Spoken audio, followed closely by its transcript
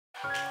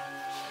Powder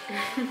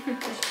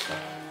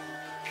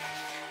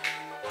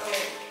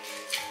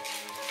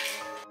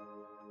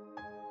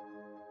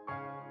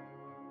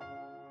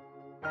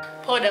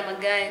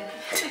Magain.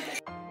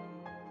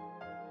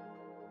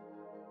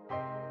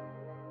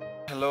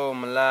 Hello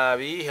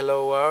Malawi,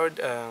 hello world.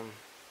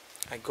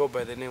 I go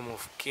by the name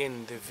of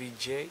Ken the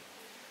VJ.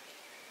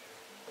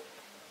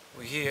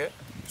 We're here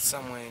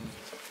somewhere in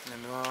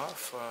Namiwa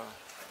for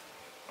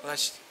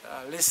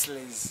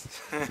Leslie's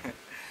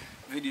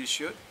video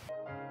shoot.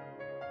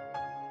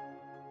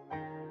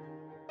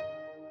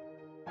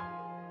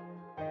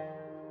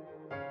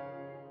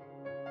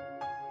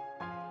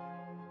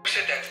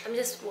 I'm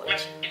just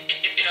watching.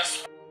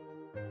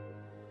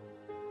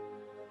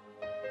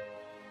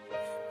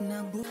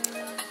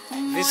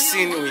 This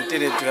scene we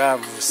intended to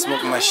have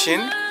smoke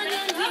machine,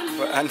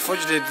 but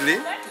unfortunately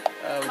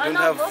we don't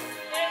have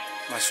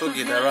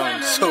masoget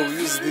around, so we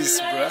use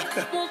this, bruh.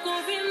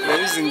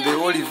 We're using the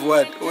olive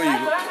oil.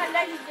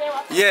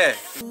 Yeah.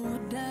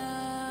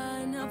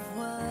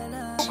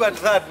 Look at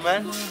that,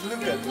 man.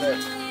 Look at that.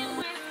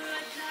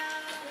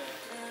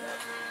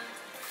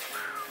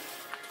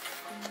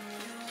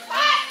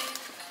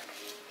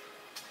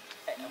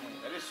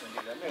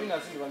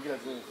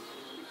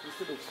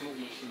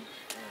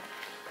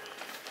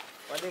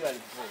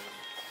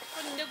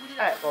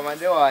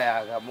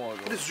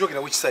 This is joking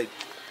at which side?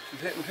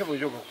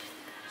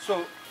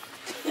 So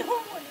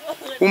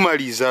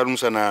umaliza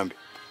rumsanambe.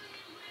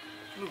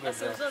 Look at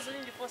that.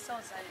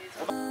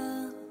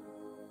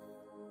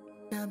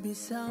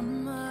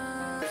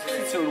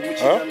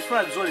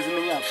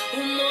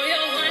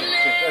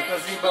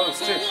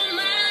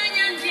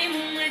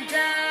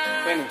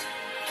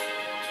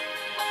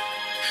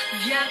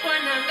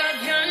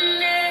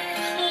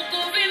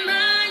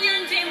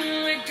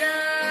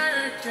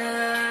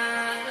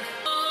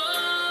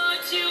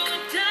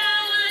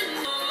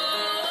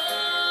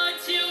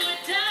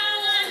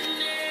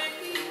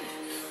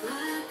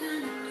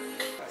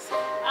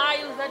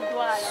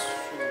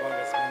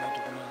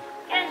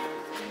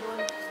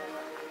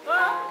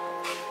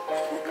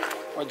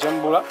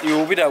 Jambula,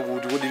 you be that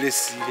good. What did they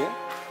see there?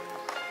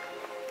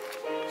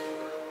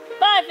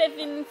 But if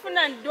in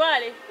Funan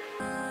Dwale,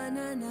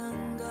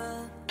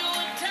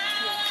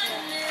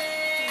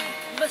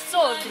 but so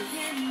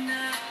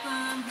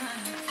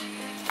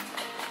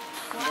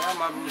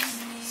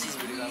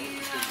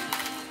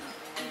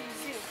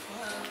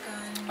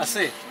I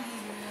say,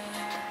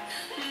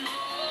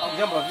 I'll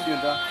jump a video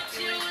there.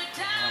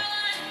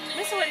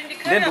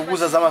 Then the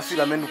goose as I'm a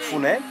feel I'm in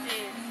Fune.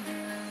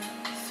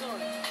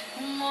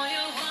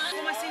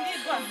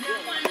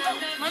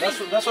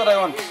 That's what I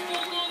want.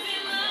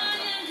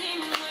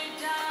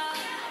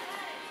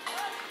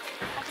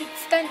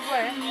 stand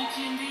where?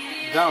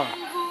 Down.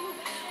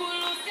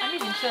 I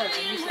need insurance.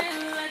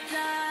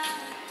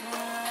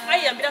 I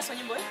am just on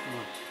your boy.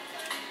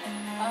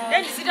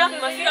 Then sit down,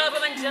 my feet are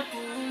manager.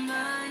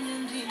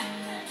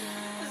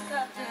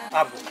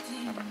 Abu.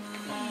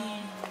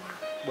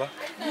 What?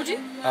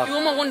 You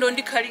want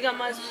to carry a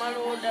mass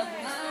maloda.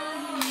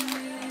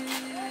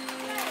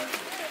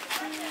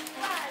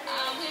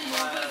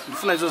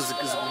 Funa hizo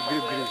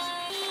green.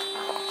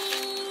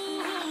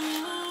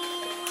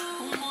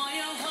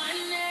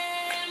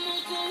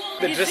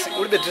 The dress,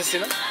 what the dress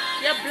in?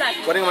 Yeah, black.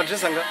 What are you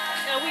dress anga?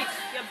 Yeah, wait,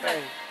 yeah, black.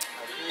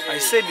 I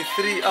said the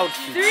 3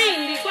 outfits. 3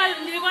 in the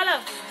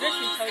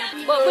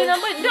dressing. But when I'm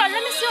let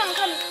me see on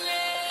come.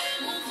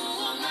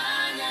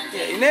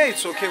 Yeah, in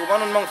it's okay.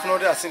 One on month no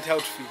there sent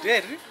outfit.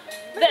 Yeah.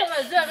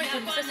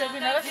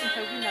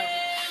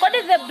 What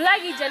is the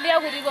black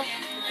ijalia with you?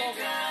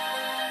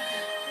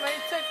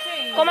 It's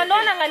okay. Come on,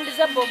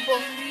 ngandiza bobo.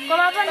 Come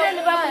on,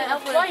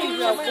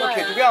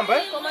 okay, tugambe?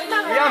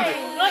 Tugambe.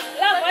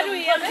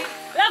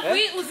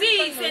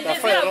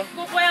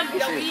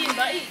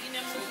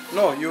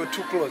 No, you're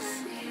too close.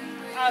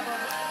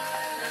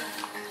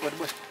 What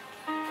boy?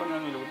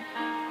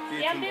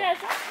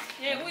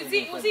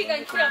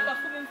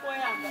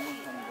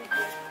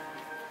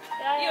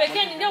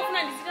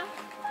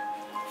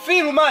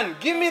 Feel, man,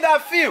 give me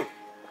that feel.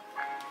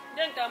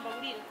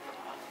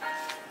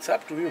 It's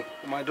up to you.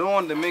 I don't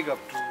want the makeup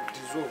to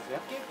dissolve,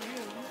 yeah?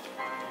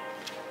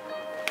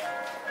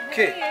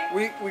 Okay,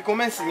 we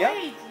commencing, yeah?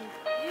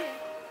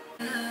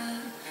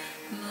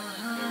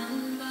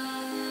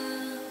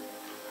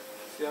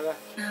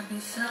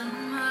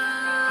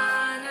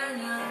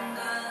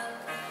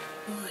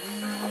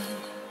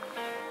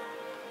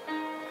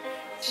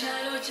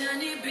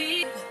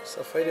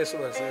 Safari so I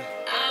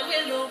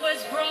will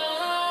always run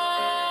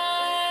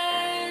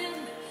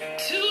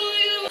to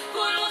you.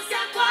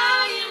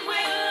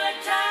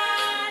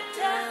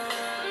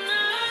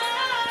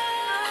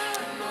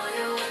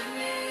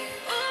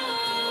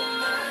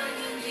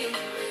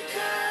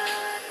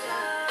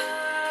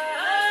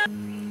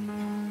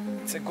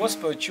 It's a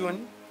gospel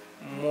tune,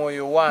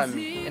 Moyo Wane.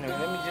 Anyway,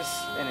 let me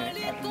just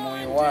at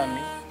Moyo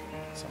Wane.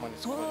 Someone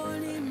is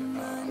calling me.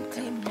 I'm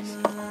kind of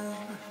busy.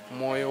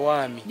 Moyo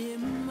Wane.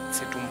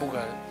 It's a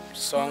Tumbuka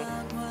song.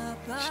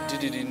 She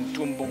did it in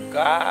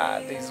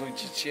Tumbuka. There's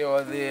Ochiche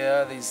over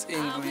there. There's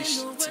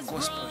English. It's a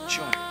gospel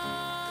tune.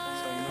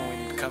 So you know when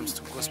it comes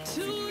to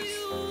gospel videos.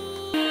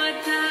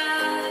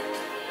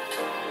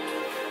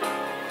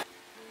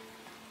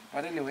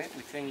 But anyway,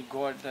 we thank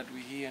God that we're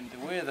here, and the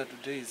weather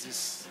today is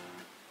just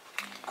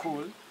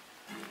cool.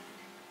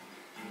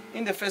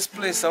 In the first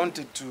place, I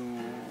wanted to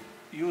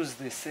use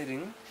the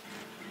setting,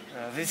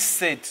 this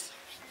set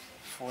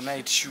for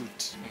night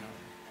shoot. You know,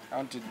 I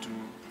wanted to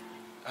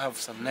have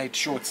some night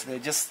shots. They're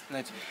just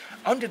night.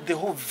 I wanted the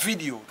whole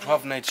video to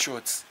have night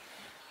shots,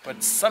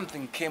 but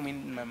something came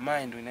in my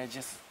mind when I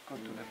just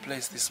got to the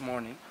place this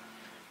morning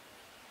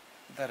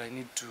that I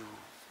need to,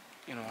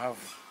 you know, have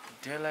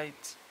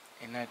daylight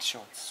and night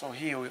shots. So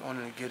here we're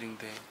only getting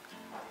the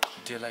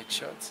daylight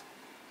shots,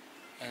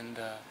 and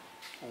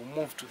we'll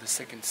move to the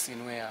second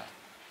scene where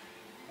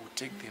we'll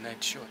take the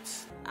night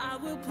shots. I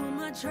will put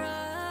my trust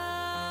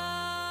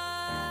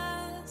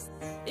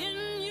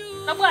in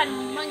you.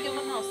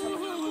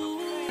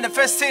 The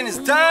first scene is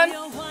done.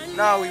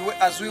 Now,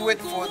 as we wait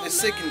for the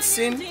second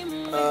scene,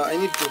 I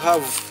need to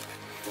have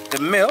the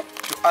meal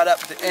to add up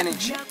the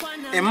energy.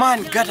 A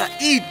man gotta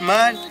eat,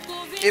 man.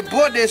 A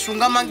body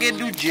sungamange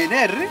do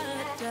genere,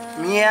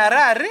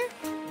 miarare,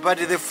 but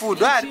the food,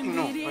 but the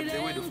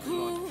word of the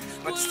Lord.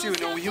 But still, you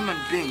know, human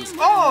beings.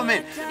 Oh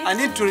man, I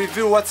need to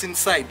reveal what's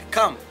inside.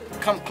 Come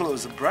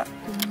closer, bruh.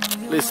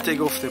 Let's take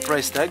off the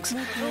price tags.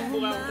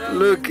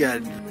 Look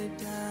at.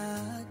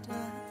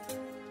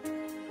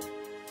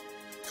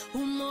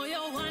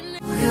 Moyo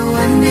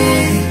Wane,